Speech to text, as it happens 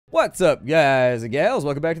What's up, guys and gals?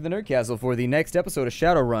 Welcome back to the Nerd Castle for the next episode of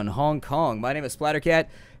Shadowrun Hong Kong. My name is Splattercat.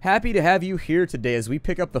 Happy to have you here today as we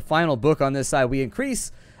pick up the final book on this side. We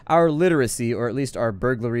increase our literacy, or at least our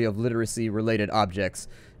burglary of literacy-related objects.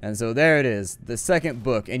 And so there it is, the second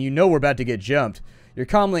book, and you know we're about to get jumped. Your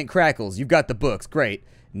comlink crackles. You've got the books. Great.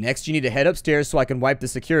 Next, you need to head upstairs so I can wipe the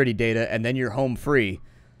security data, and then you're home free.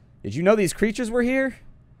 Did you know these creatures were here?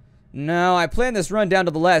 No, I planned this run down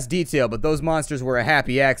to the last detail, but those monsters were a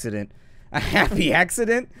happy accident. A happy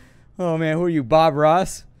accident? Oh man, who are you, Bob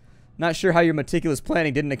Ross? Not sure how your meticulous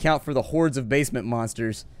planning didn't account for the hordes of basement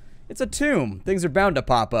monsters. It's a tomb. Things are bound to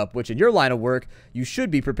pop up, which in your line of work, you should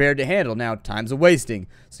be prepared to handle. Now, time's a-wasting.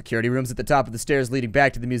 Security room's at the top of the stairs leading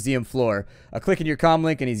back to the museum floor. A click in your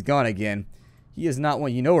comlink and he's gone again. He is not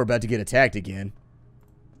one you know we're about to get attacked again.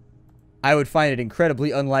 I would find it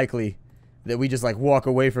incredibly unlikely that we just, like, walk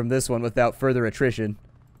away from this one without further attrition.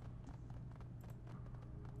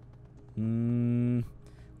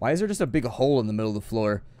 Why is there just a big hole in the middle of the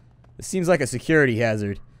floor? It seems like a security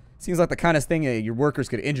hazard. Seems like the kind of thing your workers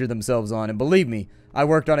could injure themselves on. And believe me, I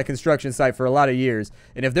worked on a construction site for a lot of years.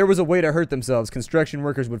 And if there was a way to hurt themselves, construction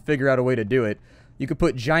workers would figure out a way to do it. You could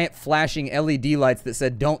put giant flashing LED lights that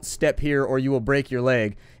said, "Don't step here or you will break your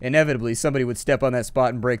leg." Inevitably, somebody would step on that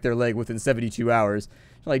spot and break their leg within 72 hours.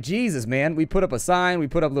 Like, Jesus, man, we put up a sign, we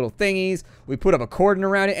put up little thingies, we put up a cordon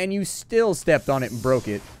around it, and you still stepped on it and broke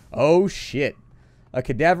it. Oh, shit. A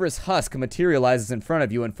cadaverous husk materializes in front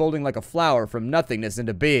of you, unfolding like a flower from nothingness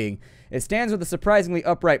into being. It stands with a surprisingly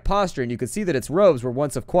upright posture, and you can see that its robes were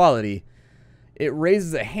once of quality. It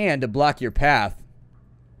raises a hand to block your path.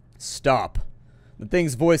 Stop. The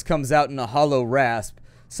thing's voice comes out in a hollow rasp.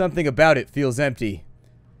 Something about it feels empty.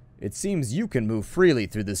 It seems you can move freely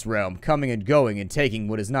through this realm, coming and going and taking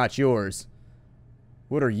what is not yours.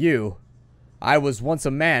 What are you? I was once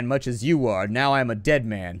a man much as you are. Now I am a dead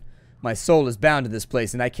man. My soul is bound to this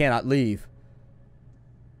place and I cannot leave.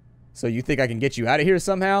 So you think I can get you out of here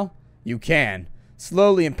somehow? You can.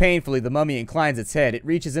 Slowly and painfully the mummy inclines its head. It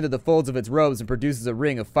reaches into the folds of its robes and produces a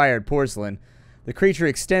ring of fired porcelain. The creature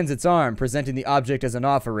extends its arm, presenting the object as an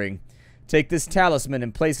offering. Take this talisman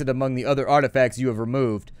and place it among the other artifacts you have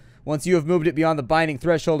removed. Once you have moved it beyond the binding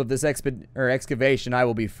threshold of this excavation, I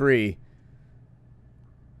will be free.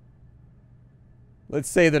 Let's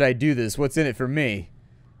say that I do this. What's in it for me?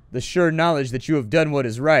 The sure knowledge that you have done what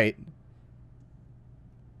is right.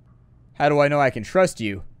 How do I know I can trust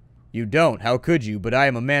you? You don't. How could you? But I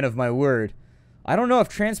am a man of my word. I don't know if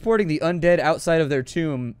transporting the undead outside of their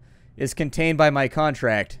tomb is contained by my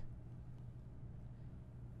contract.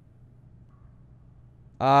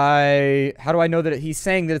 How do I know that he's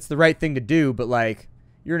saying that it's the right thing to do, but like,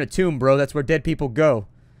 you're in a tomb, bro. That's where dead people go.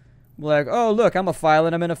 Like, oh, look, I'm a file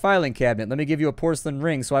and I'm in a filing cabinet. Let me give you a porcelain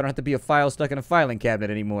ring so I don't have to be a file stuck in a filing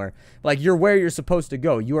cabinet anymore. Like, you're where you're supposed to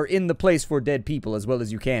go. You are in the place for dead people as well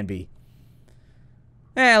as you can be.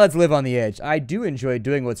 Let's live on the edge. I do enjoy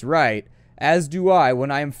doing what's right. As do I.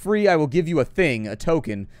 When I am free, I will give you a thing, a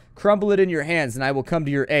token. Crumble it in your hands and I will come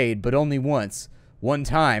to your aid, but only once. One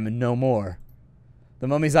time and no more. The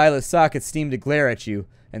mummy's eyeless sockets seem to glare at you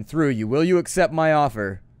and through you. Will you accept my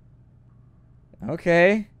offer?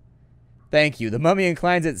 Okay. Thank you. The mummy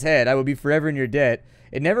inclines its head. I will be forever in your debt.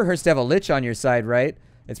 It never hurts to have a lich on your side, right?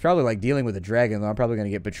 It's probably like dealing with a dragon, though. I'm probably going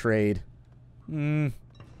to get betrayed. I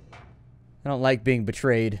don't like being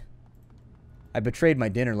betrayed. I betrayed my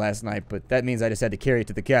dinner last night, but that means I just had to carry it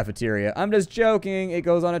to the cafeteria. I'm just joking. It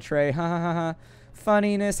goes on a tray. Ha ha ha ha.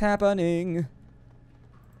 Funniness happening.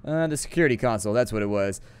 The security console, that's what it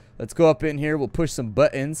was. Let's go up in here, we'll push some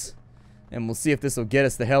buttons, and we'll see if this will get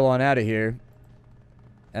us the hell on out of here.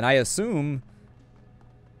 And I assume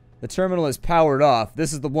the terminal is powered off.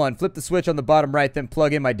 This is the one. Flip the switch on the bottom right, then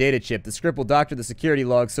plug in my data chip. The script will doctor the security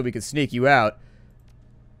logs so we can sneak you out.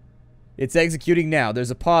 It's executing now. There's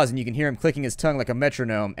a pause, and you can hear him clicking his tongue like a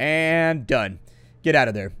metronome. And done. Get out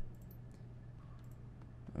of there.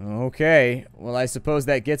 Okay, well, I suppose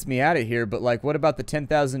that gets me out of here, but, like, what about the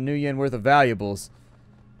 10,000 new yen worth of valuables?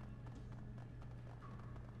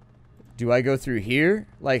 Do I go through here?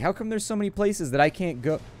 Like, how come there's so many places that I can't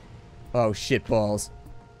go? Oh, shit balls.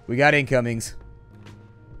 We got incomings.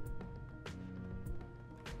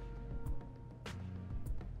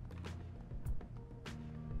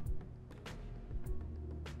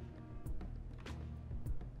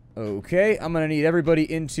 Okay, I'm gonna need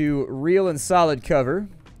everybody into real and solid cover.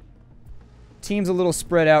 Team's a little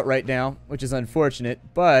spread out right now, which is unfortunate,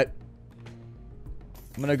 but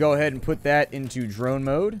I'm gonna go ahead and put that into drone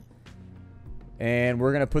mode. And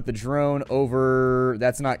we're gonna put the drone over.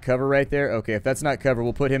 That's not cover right there. Okay, if that's not cover,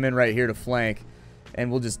 we'll put him in right here to flank.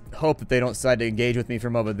 and we'll just hope that they don't decide to engage with me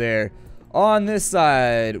from over there. On this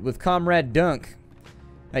side, with Comrade Dunk,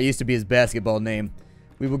 that used to be his basketball name,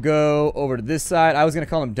 we will go over to this side. I was going to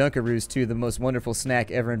call him Dunkaroos, too, the most wonderful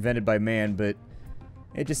snack ever invented by man, but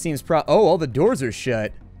it just seems oh, all the doors are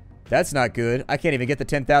shut. That's not good. I can't even get the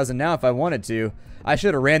 10,000 now if I wanted to. I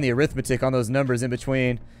should have ran the arithmetic on those numbers in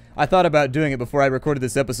between. I thought about doing it before I recorded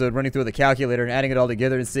this episode, running through the calculator and adding it all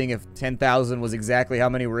together and seeing if 10,000 was exactly how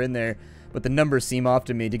many were in there. But the numbers seem off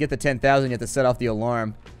to me. To get the 10,000, you have to set off the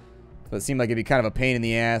alarm. So it seemed like it'd be kind of a pain in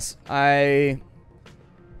the ass.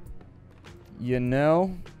 You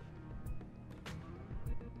know,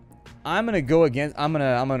 I'm gonna go against. I'm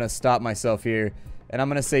gonna stop myself here, and I'm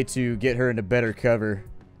gonna say to get her into better cover.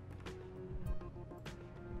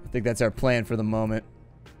 I think that's our plan for the moment.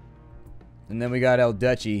 And then we got El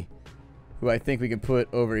Duchy, who I think we can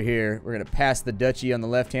put over here. We're gonna pass the Duchy on the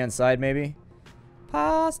left-hand side, maybe.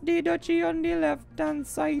 Pass the Duchy on the left-hand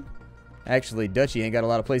side. Actually, Duchy ain't got a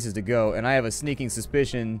lot of places to go, and I have a sneaking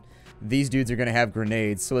suspicion these dudes are gonna have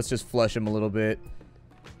grenades, so let's just flush them a little bit.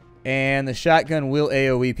 And the shotgun will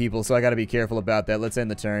AoE people, so I gotta be careful about that. Let's end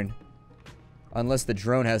the turn. Unless the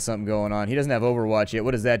drone has something going on. He doesn't have Overwatch yet.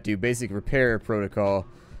 What does that do? Basic repair protocol.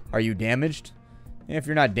 Are you damaged? If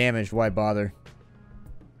you're not damaged, why bother?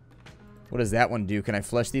 What does that one do? Can I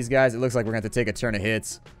flush these guys? It looks like we're going to have to take a turn of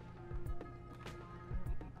hits.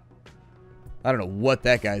 I don't know what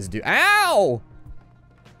that guy's do. Ow!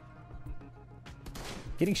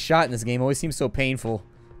 Getting shot in this game always seems so painful.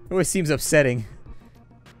 It always seems upsetting.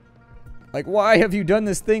 Like, why have you done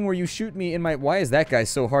this thing where you shoot me in my... Why is that guy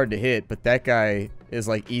so hard to hit, but that guy is,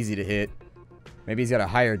 like, easy to hit? Maybe he's got a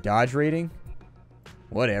higher dodge rating?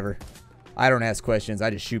 Whatever. I don't ask questions. I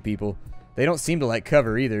just shoot people. They don't seem to like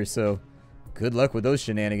cover either, so good luck with those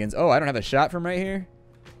shenanigans. Oh, I don't have a shot from right here?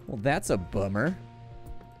 Well, that's a bummer.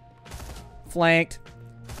 Flanked.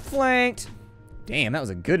 Flanked. Damn, that was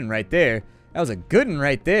a good one right there. That was a good one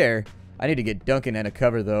right there. I need to get Duncan out of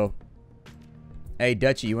cover, though. Hey,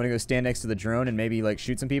 Dutchy, you want to go stand next to the drone and maybe, like,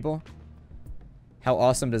 shoot some people? How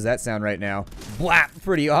awesome does that sound right now? Blap!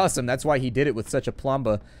 Pretty awesome. That's why he did it with such a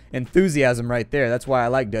plumba enthusiasm right there. That's why I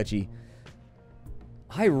like Dutchy.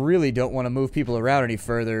 I really don't want to move people around any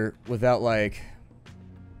further without, like...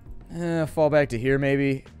 fall back to here,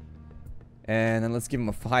 maybe. And then let's give him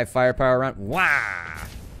a high firepower round. Wow!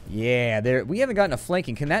 Yeah, there. We haven't gotten a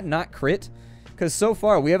flanking. Can that not crit? Because so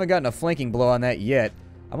far, we haven't gotten a flanking blow on that yet.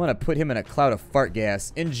 I'm going to put him in a cloud of fart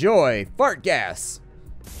gas. Enjoy! Fart gas!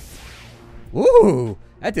 Ooh!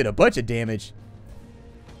 That did a bunch of damage.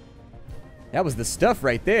 That was the stuff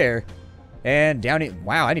right there. And down it.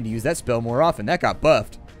 Wow, I need to use that spell more often. That got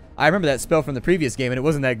buffed. I remember that spell from the previous game, and it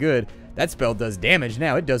wasn't that good. That spell does damage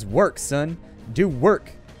now. It does work, son. Do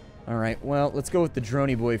work. Alright, well, let's go with the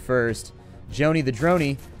Droney boy first. Joni the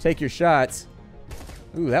Droney, take your shots.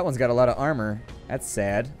 Ooh, that one's got a lot of armor. That's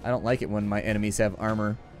sad. I don't like it when my enemies have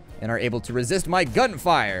armor and are able to resist my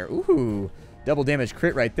gunfire. Ooh, double damage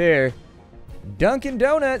crit right there. Dunkin'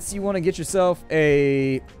 Donuts, you want to get yourself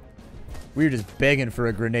a... We're just begging for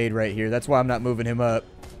a grenade right here. That's why I'm not moving him up.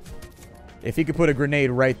 If he could put a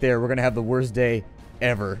grenade right there, we're going to have the worst day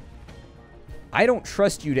ever. I don't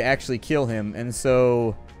trust you to actually kill him, and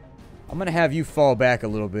so I'm going to have you fall back a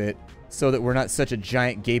little bit so that we're not such a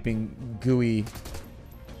giant, gaping, gooey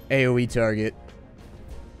AoE target.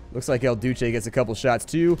 Looks like El Duce gets a couple shots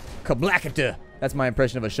too. Kablakata! That's my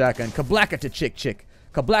impression of a shotgun. Kablakata chick chick.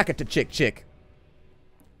 Kablakata chick chick.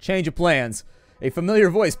 Change of plans. A familiar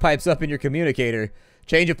voice pipes up in your communicator.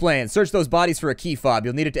 Change of plans. Search those bodies for a key fob.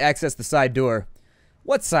 You'll need it to access the side door.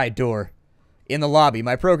 What side door? In the lobby.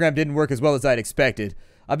 My program didn't work as well as I'd expected.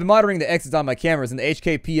 I've been monitoring the exits on my cameras, and the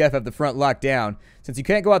HKPF have the front locked down. Since you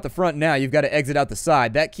can't go out the front now, you've got to exit out the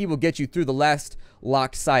side. That key will get you through the last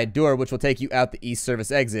locked side door, which will take you out the east service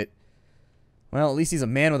exit. Well, at least he's a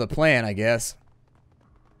man with a plan, I guess.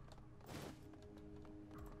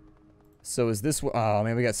 So is this... Oh,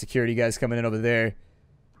 man, we got security guys coming in over there.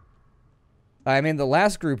 I mean, the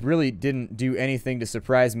last group really didn't do anything to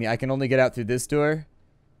surprise me. I can only get out through this door.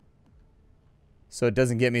 So it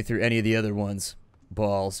doesn't get me through any of the other ones.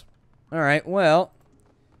 Balls. Alright, well...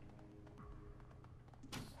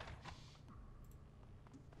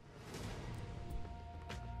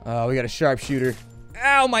 Oh, we got a sharpshooter.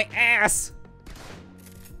 Ow, my ass!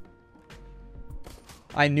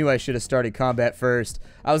 I knew I should have started combat first.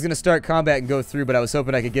 I was going to start combat and go through, but I was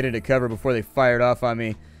hoping I could get into cover before they fired off on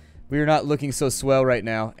me. We are not looking so swell right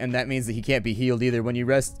now, and that means that he can't be healed either. When you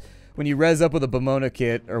res up with a Bamona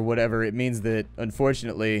kit or whatever, it means that,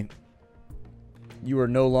 unfortunately, you are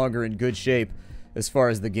no longer in good shape as far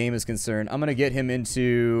as the game is concerned. I'm going to get him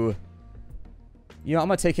into You know, I'm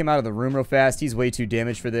going to take him out of the room real fast. He's way too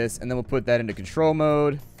damaged for this. And then we'll put that into control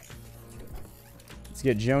mode. Let's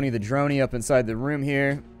get Joni the Droney up inside the room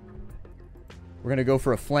here. We're going to go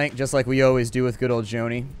for a flank just like we always do with good old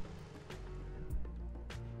Joni.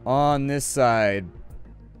 On this side.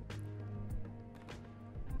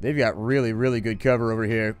 They've got really, really good cover over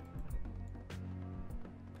here.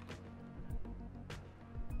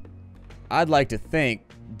 I'd like to think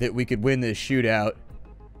that we could win this shootout.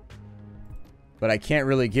 But I can't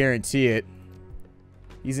really guarantee it.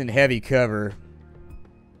 He's in heavy cover.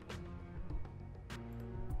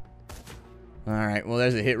 Alright, well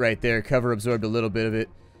there's a hit right there. Cover absorbed a little bit of it.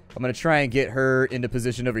 I'm going to try and get her into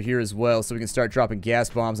position over here as well so we can start dropping gas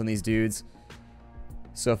bombs on these dudes.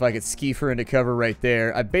 So if I could skeef her into cover right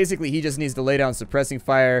there. Basically, he just needs to lay down suppressing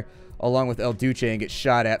fire along with El Duce and get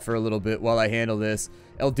shot at for a little bit while I handle this.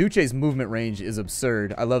 El Duce's movement range is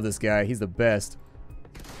absurd. I love this guy. He's the best.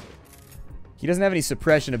 He doesn't have any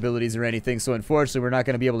suppression abilities or anything, so unfortunately we're not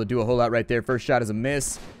going to be able to do a whole lot right there. First shot is a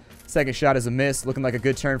miss. Second shot is a miss. Looking like a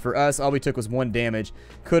good turn for us. All we took was 1 damage.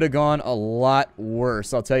 Could have gone a lot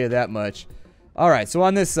worse, I'll tell you that much. Alright, so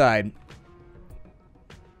on this side,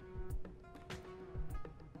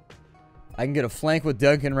 I can get a flank with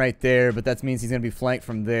Duncan right there, but that means he's going to be flanked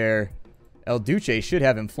from there. El Duce should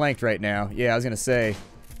have him flanked right now. Yeah, I was going to say,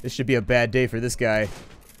 this should be a bad day for this guy.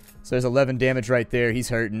 So there's 11 damage right there. He's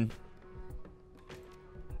hurting.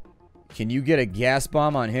 Can you get a gas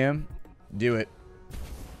bomb on him? Do it.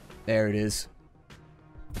 There it is.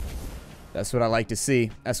 That's what I like to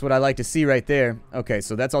see. That's what I like to see right there. Okay,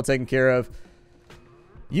 so that's all taken care of.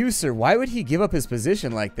 You, sir, why would he give up his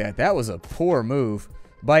position like that? That was a poor move.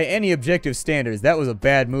 By any objective standards, that was a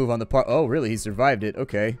bad move on the part. Oh, really? He survived it.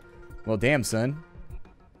 Okay. Well, damn, son.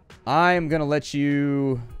 I'm going to let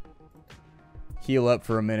you heal up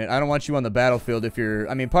for a minute. I don't want you on the battlefield if you're...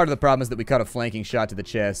 I mean, part of the problem is that we caught a flanking shot to the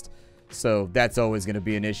chest. So that's always going to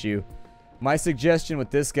be an issue. My suggestion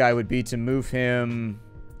with this guy would be to move him...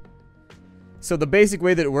 So the basic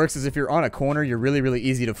way that it works is if you're on a corner, you're really, really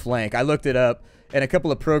easy to flank. I looked it up, and a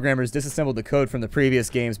couple of programmers disassembled the code from the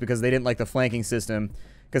previous games because they didn't like the flanking system,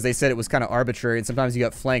 because they said it was kind of arbitrary, and sometimes you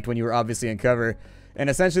got flanked when you were obviously in cover. And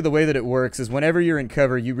essentially the way that it works is whenever you're in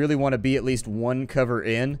cover, you really want to be at least 1 cover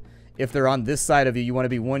in. If they're on this side of you, you want to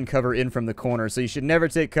be 1 cover in from the corner. So you should never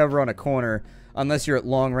take cover on a corner unless you're at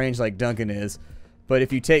long range like Duncan is. But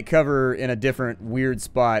if you take cover in a different weird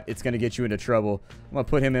spot, it's going to get you into trouble. I'm going to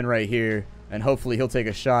put him in right here, and hopefully he'll take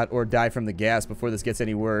a shot or die from the gas before this gets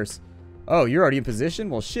any worse. Oh, you're already in position?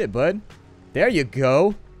 Well, shit, bud. There you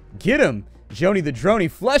go. Get him. Joni the Droney,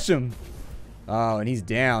 flush him. Oh, and he's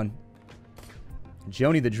down.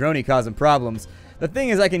 Joni the Droney causing problems. The thing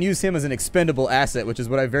is, I can use him as an expendable asset, which is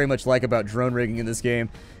what I very much like about drone rigging in this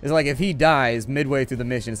game. Is like if he dies midway through the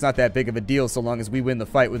mission, it's not that big of a deal so long as we win the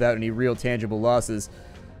fight without any real tangible losses.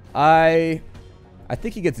 I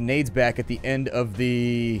think he gets nades back at the end of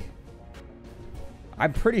the...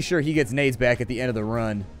 I'm pretty sure he gets nades back at the end of the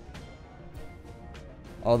run.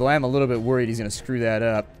 Although I am a little bit worried he's going to screw that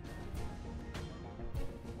up.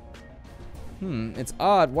 It's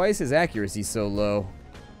odd. Why is his accuracy so low?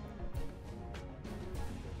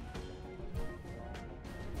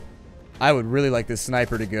 I would really like this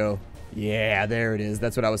sniper to go. Yeah, there it is.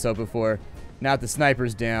 That's what I was hoping for. Now that the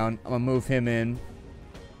sniper's down, I'm going to move him in.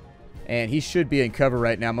 And he should be in cover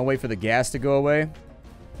right now. I'm going to wait for the gas to go away. And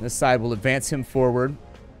this side will advance him forward.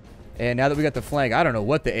 And now that we got the flank, I don't know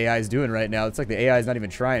what the AI is doing right now. It's like the AI is not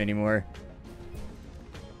even trying anymore.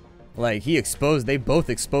 Like, they both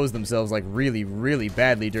exposed themselves, like, really, really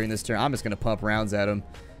badly during this turn. I'm just going to pump rounds at him.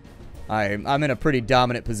 I'm in a pretty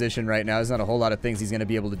dominant position right now. There's not a whole lot of things he's going to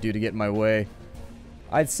be able to do to get in my way.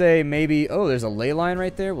 I'd say maybe... Oh, there's a ley line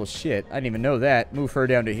right there? Well, shit. I didn't even know that. Move her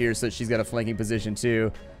down to here so that she's got a flanking position,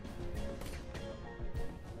 too.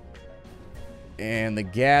 And the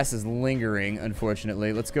gas is lingering,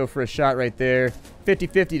 unfortunately. Let's go for a shot right there.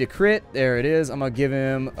 50-50 to crit. There it is. I'm going to give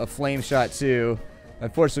him a flame shot, too.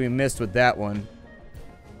 Unfortunately, we missed with that one.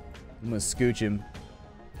 I'm going to scooch him.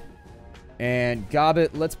 And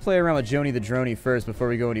Gobbet, let's play around with Joni the Droney first before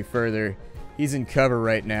we go any further. He's in cover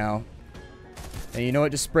right now. And you know what?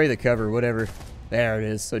 Just spray the cover, whatever. There it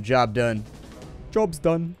is. So job done. Job's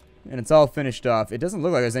done. And it's all finished off. It doesn't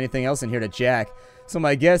look like there's anything else in here to jack. So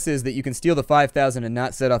my guess is that you can steal the 5,000 and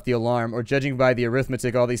not set off the alarm, or judging by the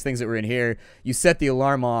arithmetic, all these things that were in here, you set the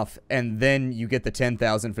alarm off, and then you get the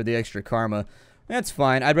 10,000 for the extra karma. That's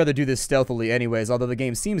fine. I'd rather do this stealthily anyways, although the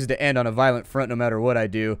game seems to end on a violent front no matter what I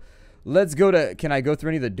do. Let's go to... Can I go through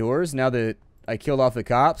any of the doors now that I killed off the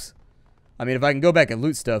cops? I mean, if I can go back and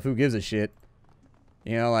loot stuff, who gives a shit?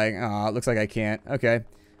 You know, like, oh, it looks like I can't. Okay.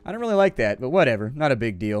 I don't really like that, but whatever. Not a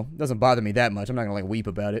big deal. Doesn't bother me that much. I'm not gonna, like, weep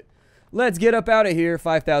about it. Let's get up out of here.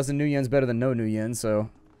 5,000 new yen's better than no new yen, so...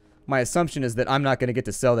 My assumption is that I'm not gonna get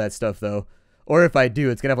to sell that stuff, though. Or if I do,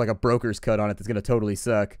 it's gonna have, like, a broker's cut on it that's gonna totally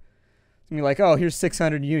suck. And you're like, oh, here's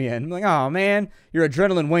 600 yen. I'm like, oh, man. Your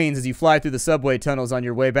adrenaline wanes as you fly through the subway tunnels on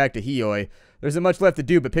your way back to Hioi. There isn't much left to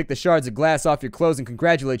do but pick the shards of glass off your clothes and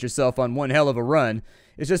congratulate yourself on one hell of a run.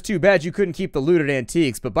 It's just too bad you couldn't keep the looted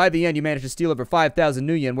antiques, but by the end you managed to steal over 5,000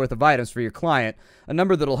 new yen worth of items for your client, a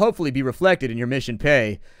number that'll hopefully be reflected in your mission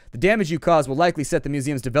pay. The damage you caused will likely set the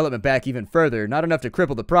museum's development back even further, not enough to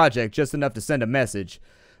cripple the project, just enough to send a message.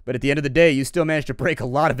 But at the end of the day, you still managed to break a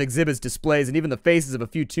lot of exhibits, displays, and even the faces of a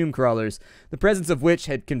few tomb crawlers, the presence of which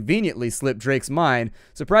had conveniently slipped Drake's mind.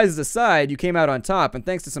 Surprises aside, you came out on top, and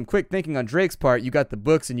thanks to some quick thinking on Drake's part, you got the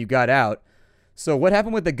books and you got out. So what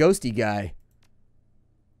happened with the ghosty guy?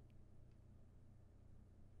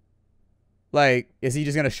 Like, is he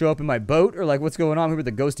just gonna show up in my boat? Or like, what's going on here with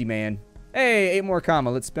the ghosty man? Hey, 8 more karma.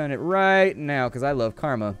 Let's spend it right now, because I love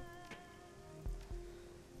karma.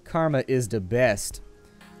 Karma is the best.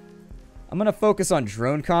 I'm going to focus on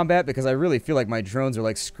drone combat because I really feel like my drones are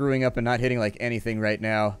like screwing up and not hitting like anything right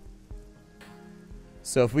now.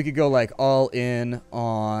 So if we could go like all in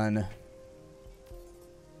on...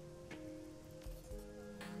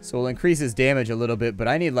 So we'll increase his damage a little bit, but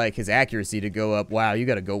I need like his accuracy to go up. Wow, you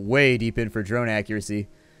got to go way deep in for drone accuracy.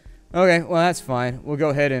 Okay, well that's fine. We'll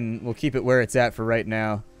go ahead and we'll keep it where it's at for right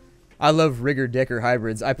now. I love Rigger Decker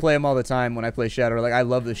hybrids. I play them all the time when I play Shadowrun. Like I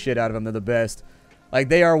love the shit out of them. They're the best. Like,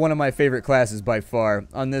 they are one of my favorite classes by far.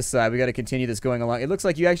 On this side, we got to continue this going along. It looks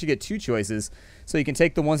like you actually get 2 choices, so you can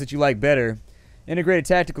take the ones that you like better. Integrated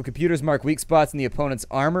tactical computers mark weak spots in the opponent's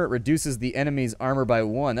armor. It reduces the enemy's armor by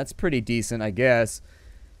 1. That's pretty decent, I guess.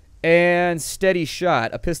 And steady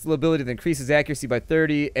shot. A pistol ability that increases accuracy by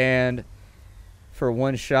 30 and for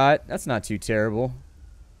 1 shot. That's not too terrible.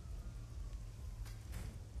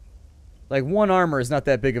 Like, 1 armor is not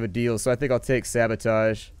that big of a deal, so I think I'll take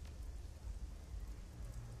sabotage.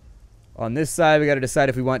 On this side, we got to decide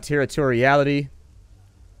if we want territoriality.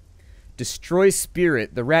 Destroy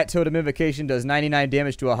spirit. The rat totem invocation does 99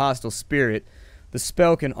 damage to a hostile spirit. The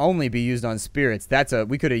spell can only be used on spirits.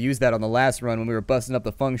 We could have used that on the last run when we were busting up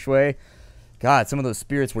the feng shui. God, some of those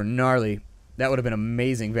spirits were gnarly. That would have been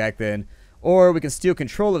amazing back then. Or we can steal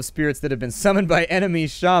control of spirits that have been summoned by enemy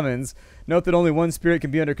shamans. Note that only 1 spirit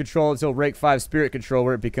can be under control until rank 5 spirit control,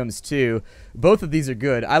 where it becomes 2. Both of these are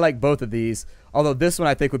good. I like both of these. Although this one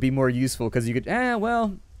I think would be more useful because you could...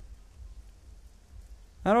 well...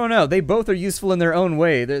 I don't know. They both are useful in their own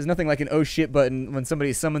way. There's nothing like an oh shit button when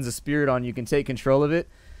somebody summons a spirit on you can take control of it.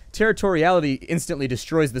 Territoriality instantly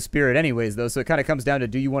destroys the spirit anyways, though, so it kind of comes down to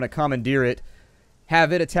do you want to commandeer it,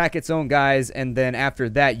 have it attack its own guys, and then after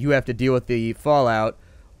that you have to deal with the fallout,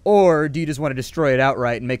 or do you just want to destroy it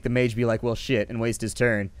outright and make the mage be like, well, shit, and waste his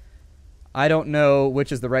turn? I don't know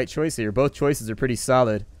which is the right choice here. Both choices are pretty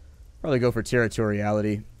solid. Probably go for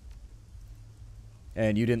territoriality.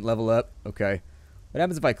 And you didn't level up? Okay. What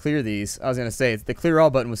happens if I clear these? I was going to say, the clear all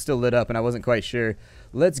button was still lit up and I wasn't quite sure.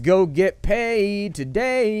 Let's go get paid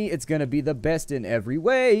today. It's going to be the best in every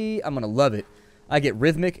way. I'm going to love it. I get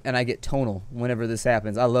rhythmic and I get tonal whenever this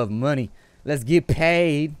happens. I love money. Let's get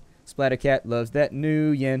paid. Splattercat loves that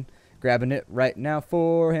new yen. Grabbing it right now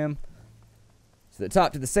for him. To the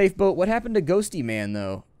top, to the safe boat. What happened to Ghosty Man,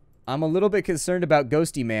 though? I'm a little bit concerned about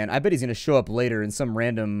Ghosty Man. I bet he's going to show up later in some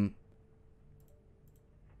random...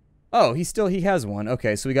 Oh, he has one.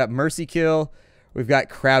 Okay, so we got Mercy Kill. We've got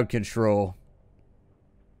Crowd Control.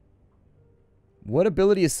 What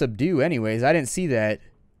ability is Subdue anyways? I didn't see that.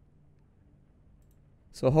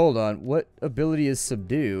 So hold on. What ability is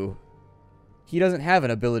Subdue? He doesn't have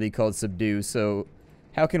an ability called Subdue, so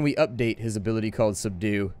how can we update his ability called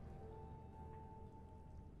Subdue?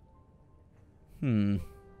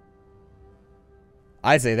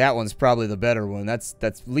 I'd say that one's probably the better one. That's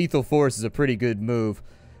Lethal Force is a pretty good move.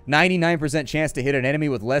 99% chance to hit an enemy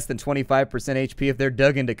with less than 25% HP if they're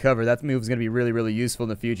dug into cover. That move is going to be really, really useful in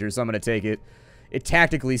the future, so I'm going to take it. It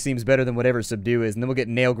tactically seems better than whatever Subdue is. And then we'll get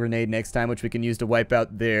Nail Grenade next time, which we can use to wipe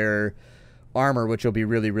out their armor, which will be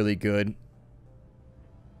really, really good.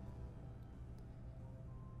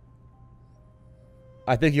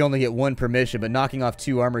 I think you only get 1 per mission, but knocking off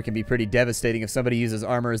 2 armor can be pretty devastating if somebody uses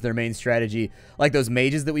armor as their main strategy. Like those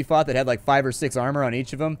mages that we fought that had like 5 or 6 armor on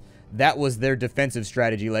each of them. That was their defensive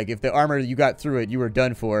strategy. Like, if the armor, you got through it, you were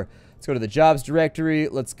done for. Let's go to the jobs directory.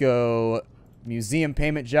 Let's go museum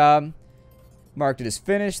payment job. Marked it as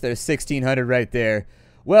finished. There's 1,600 right there.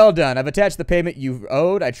 Well done. I've attached the payment you've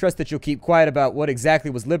owed. I trust that you'll keep quiet about what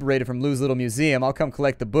exactly was liberated from Lou's little museum. I'll come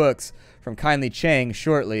collect the books from Kindly Chang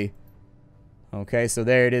shortly. Okay, so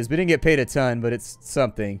there it is. We didn't get paid a ton, but it's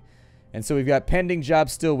something. And so we've got pending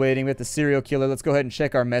jobs still waiting. We have the serial killer. Let's go ahead and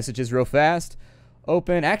check our messages real fast.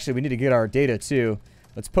 Open. Actually, we need to get our data too.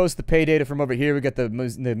 Let's post the pay data from over here. We got the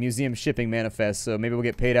museum shipping manifest, so maybe we'll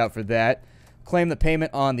get paid out for that. Claim the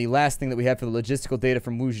payment on the last thing that we had for the logistical data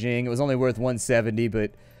from Wu Jing. It was only worth 170,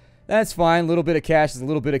 but that's fine. A little bit of cash is a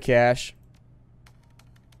little bit of cash.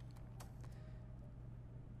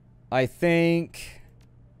 I think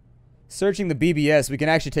searching the BBS, we can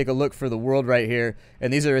actually take a look for the world right here.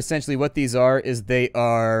 And these are essentially what these are, is they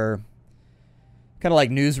are kind of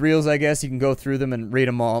like newsreels, I guess. You can go through them and read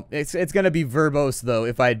them all. It's going to be verbose, though,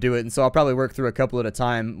 if I do it. And so I'll probably work through a couple at a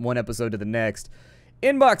time, one episode to the next.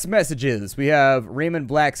 Inbox messages. We have Raymond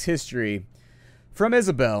Black's history. From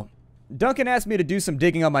Isabel. Duncan asked me to do some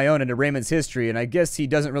digging on my own into Raymond's history, and I guess he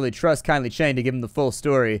doesn't really trust Kindly Chang to give him the full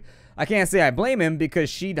story. I can't say I blame him, because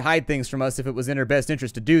she'd hide things from us if it was in her best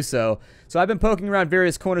interest to do so. So I've been poking around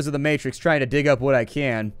various corners of the Matrix trying to dig up what I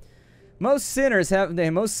can. Most sinners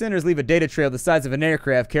leave a data trail the size of an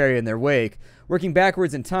aircraft carrier in their wake. Working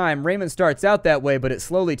backwards in time, Raymond starts out that way, but it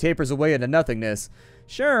slowly tapers away into nothingness.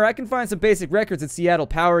 Sure, I can find some basic records at Seattle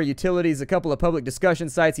Power, Utilities, a couple of public discussion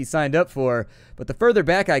sites he signed up for, but the further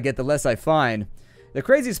back I get, the less I find. The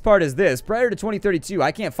craziest part is this: prior to 2032,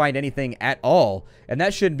 I can't find anything at all, and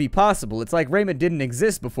that shouldn't be possible. It's like Raymond didn't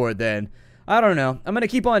exist before then. I don't know. I'm gonna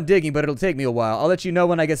keep on digging, but it'll take me a while. I'll let you know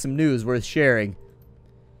when I get some news worth sharing.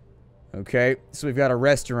 Okay, so we've got a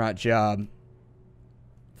restaurant job.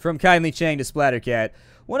 From Kindly Chang to Splattercat.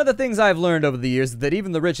 One of the things I've learned over the years is that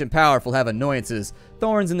even the rich and powerful have annoyances,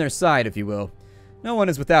 thorns in their side, if you will. No one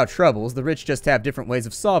is without troubles, the rich just have different ways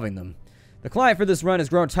of solving them. The client for this run has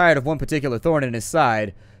grown tired of one particular thorn in his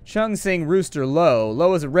side. Chung Sing Rooster Lo.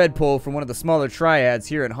 Lo is a red pole from one of the smaller triads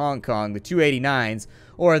here in Hong Kong, the 289s,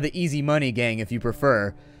 or the Easy Money Gang if you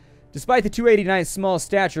prefer. Despite the 289's small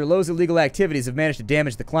stature, Lo's illegal activities have managed to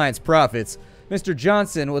damage the client's profits. Mr.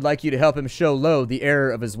 Johnson would like you to help him show Lo the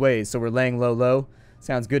error of his ways, so we're laying low.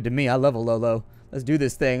 Sounds good to me. I love a low. Let's do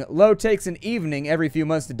this thing. Lo takes an evening every few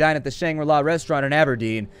months to dine at the Shangri-La restaurant in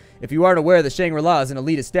Aberdeen. If you aren't aware, the Shangri-La is an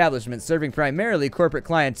elite establishment serving primarily corporate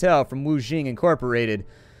clientele from Wu Jing Incorporated.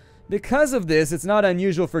 Because of this, it's not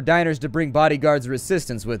unusual for diners to bring bodyguards or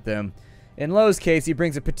assistants with them. In Lo's case, he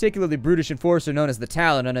brings a particularly brutish enforcer known as the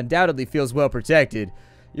Talon and undoubtedly feels well protected.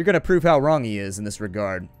 You're going to prove how wrong he is in this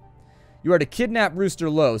regard. You are to kidnap Rooster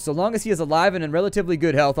Lo. So long as he is alive and in relatively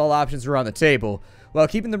good health, all options are on the table. While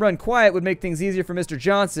keeping the run quiet would make things easier for Mr.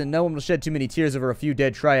 Johnson, no one will shed too many tears over a few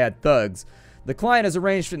dead triad thugs. The client has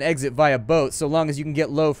arranged an exit via boat. So long as you can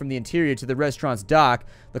get Lo from the interior to the restaurant's dock,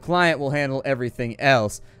 the client will handle everything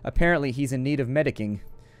else. Apparently, he's in need of medicing.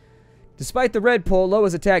 Despite the red pole, Lo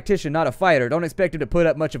is a tactician, not a fighter. Don't expect him to put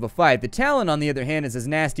up much of a fight. The Talon, on the other hand, is as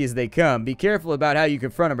nasty as they come. Be careful about how you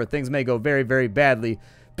confront him or things may go very, very badly.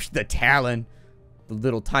 Psh, the Talon. The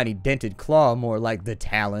little tiny dented claw, more like the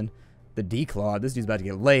Talon. The D-claw. This dude's about to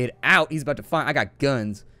get laid out. He's about to find... I got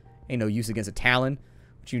guns. Ain't no use against a Talon.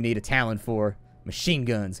 What you need a Talon for? Machine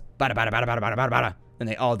guns. Bada, bada, bada, bada, bada, bada, bada. And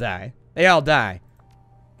they all die. They all die.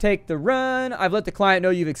 Take the run. I've let the client know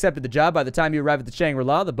you've accepted the job. By the time you arrive at the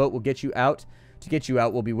Shangri-La, the boat will get you out. To get you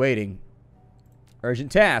out, we'll be waiting.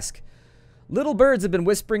 Urgent task. Little birds have been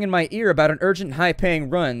whispering in my ear about an urgent, high-paying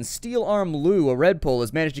run. Steel Arm Lou, a red pole,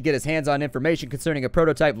 has managed to get his hands on information concerning a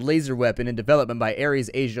prototype laser weapon in development by Ares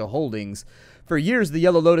Asia Holdings. For years, the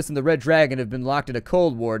Yellow Lotus and the Red Dragon have been locked in a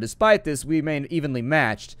Cold War. Despite this, we remain evenly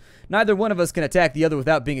matched. Neither one of us can attack the other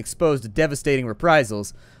without being exposed to devastating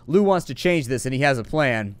reprisals. Lou wants to change this, and he has a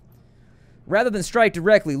plan. Rather than strike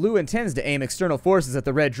directly, Lou intends to aim external forces at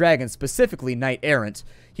the Red Dragon, specifically Knight Errant.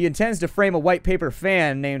 He intends to frame a white paper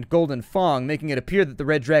fan named Golden Fong, making it appear that the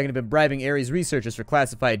Red Dragon had been bribing Ares researchers for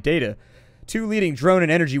classified data. Two leading drone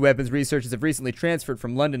and energy weapons researchers have recently transferred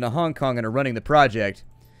from London to Hong Kong and are running the project.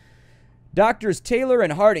 Doctors Taylor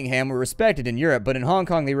and Hardingham were respected in Europe, but in Hong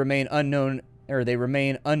Kong they remain unknown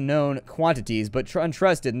quantities, but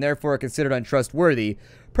untrusted and therefore are considered untrustworthy.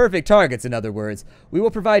 Perfect targets, in other words. We will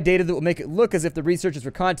provide data that will make it look as if the researchers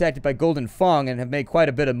were contacted by Golden Fong and have made quite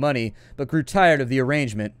a bit of money, but grew tired of the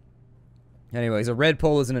arrangement. Anyways, a red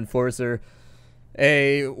pole is an enforcer.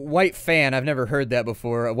 A white fan, I've never heard that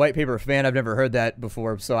before. A white paper fan, I've never heard that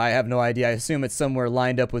before, so I have no idea. I assume it's somewhere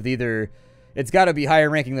lined up with either... It's got to be higher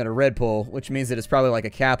ranking than a red pole, which means that it's probably like a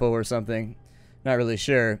capo or something. Not really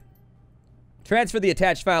sure. Transfer the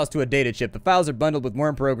attached files to a data chip. The files are bundled with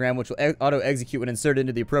Worm program, which will auto-execute when inserted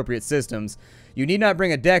into the appropriate systems. You need not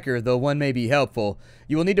bring a Decker, though one may be helpful.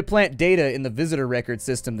 You will need to plant data in the visitor record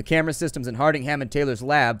system, the camera systems in Harding, Hammond, Taylor's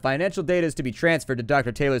lab. Financial data is to be transferred to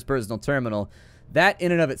Dr. Taylor's personal terminal. That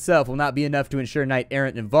in and of itself will not be enough to ensure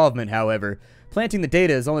knight-errant involvement, however. Planting the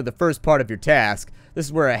data is only the first part of your task. This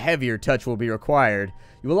is where a heavier touch will be required.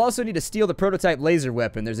 You will also need to steal the prototype laser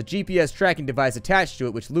weapon. There's a GPS tracking device attached to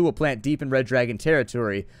it, which Lou will plant deep in Red Dragon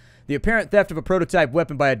territory. The apparent theft of a prototype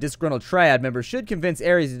weapon by a disgruntled Triad member should convince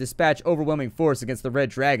Ares to dispatch overwhelming force against the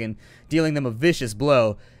Red Dragon, dealing them a vicious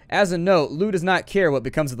blow. As a note, Lou does not care what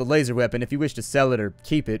becomes of the laser weapon. If you wish to sell it or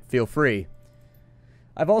keep it, feel free.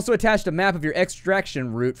 I've also attached a map of your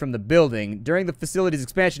extraction route from the building. During the facility's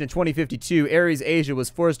expansion in 2052, Ares Asia was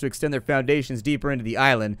forced to extend their foundations deeper into the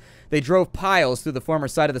island. They drove piles through the former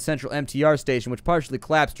site of the central MTR station, which partially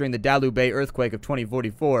collapsed during the Dalu Bay earthquake of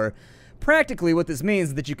 2044. Practically, what this means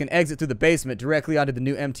is that you can exit through the basement directly onto the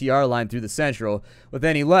new MTR line through the central. With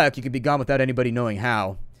any luck, you can be gone without anybody knowing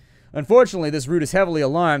how. Unfortunately, this route is heavily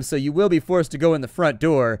alarmed, so you will be forced to go in the front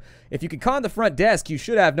door. If you can con the front desk, you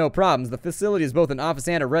should have no problems. The facility is both an office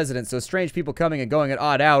and a residence, so strange people coming and going at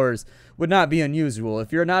odd hours would not be unusual.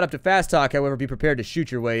 If you're not up to fast talk, however, be prepared to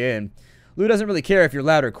shoot your way in. Lou doesn't really care if you're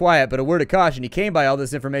loud or quiet, but a word of caution, he came by all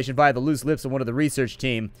this information via the loose lips of one of the research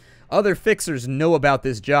team. Other fixers know about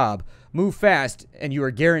this job. Move fast, and you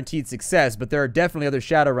are guaranteed success, but there are definitely other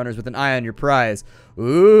Shadowrunners with an eye on your prize.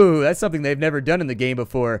 Ooh, that's something they've never done in the game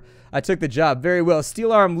before. I took the job very well.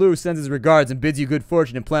 Steel Arm Lou sends his regards and bids you good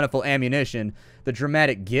fortune and plentiful ammunition. The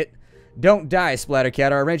dramatic git. Don't die,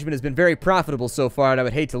 Splattercat. Our arrangement has been very profitable so far, and I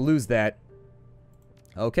would hate to lose that.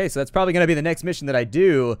 Okay, so that's probably going to be the next mission that I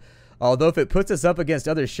do. Although if it puts us up against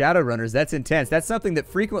other Shadowrunners, that's intense. That's something that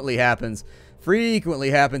frequently happens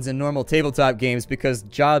in normal tabletop games because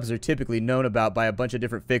jobs are typically known about by a bunch of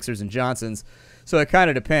different fixers and Johnsons. So it kind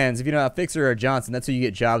of depends. If you know a fixer or a Johnson, that's who you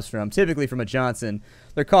get jobs from. Typically from a Johnson.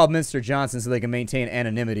 They're called Mr. Johnson so they can maintain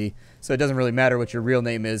anonymity. So it doesn't really matter what your real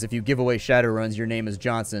name is. If you give away Shadowruns, your name is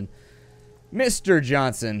Johnson. Mr.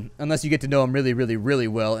 Johnson, unless you get to know him really, really, really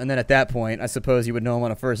well. And then at that point, I suppose you would know him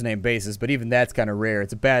on a first-name basis. But even that's kind of rare.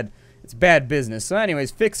 It's bad business. So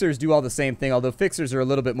anyways, fixers do all the same thing, although fixers are a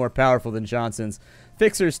little bit more powerful than Johnsons.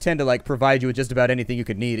 Fixers tend to, like, provide you with just about anything you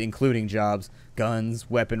could need, including jobs, guns,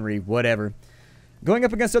 weaponry, whatever. Going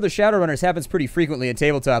up against other Shadowrunners happens pretty frequently in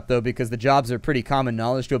tabletop, though, because the jobs are pretty common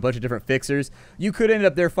knowledge to a bunch of different fixers. You could end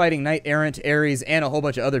up there fighting Knight-Errant, Ares, and a whole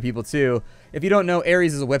bunch of other people, too. If you don't know,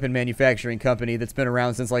 Ares is a weapon manufacturing company that's been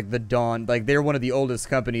around since, like, the dawn. Like, they're one of the oldest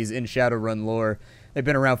companies in Shadowrun lore. They've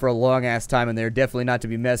been around for a long-ass time, and they're definitely not to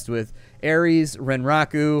be messed with. Ares,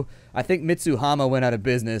 Renraku, I think Mitsuhama went out of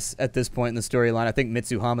business at this point in the storyline. I think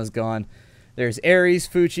Mitsuhama's gone. There's Ares,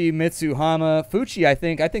 Fuchi, Mitsuhama. Fuchi, I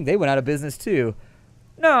think they went out of business, too.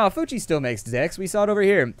 No, Fuchi still makes decks. We saw it over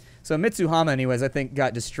here. So Mitsuhama, anyways, I think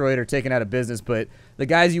got destroyed or taken out of business. But the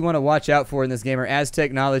guys you want to watch out for in this game are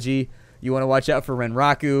Aztechnology. You want to watch out for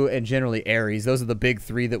Renraku and generally Ares. Those are the big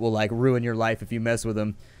three that will, like, ruin your life if you mess with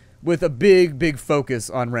them. With a big, big focus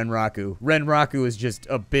on Renraku. Renraku is just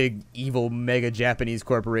a big, evil, mega Japanese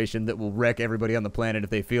corporation that will wreck everybody on the planet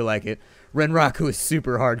if they feel like it. Renraku is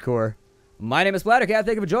super hardcore. My name is Splattercat.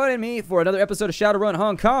 Thank you for joining me for another episode of Shadowrun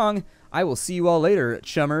Hong Kong. I will see you all later,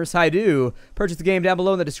 chummers. Hi-do. Purchase the game down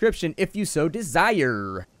below in the description if you so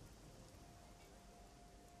desire.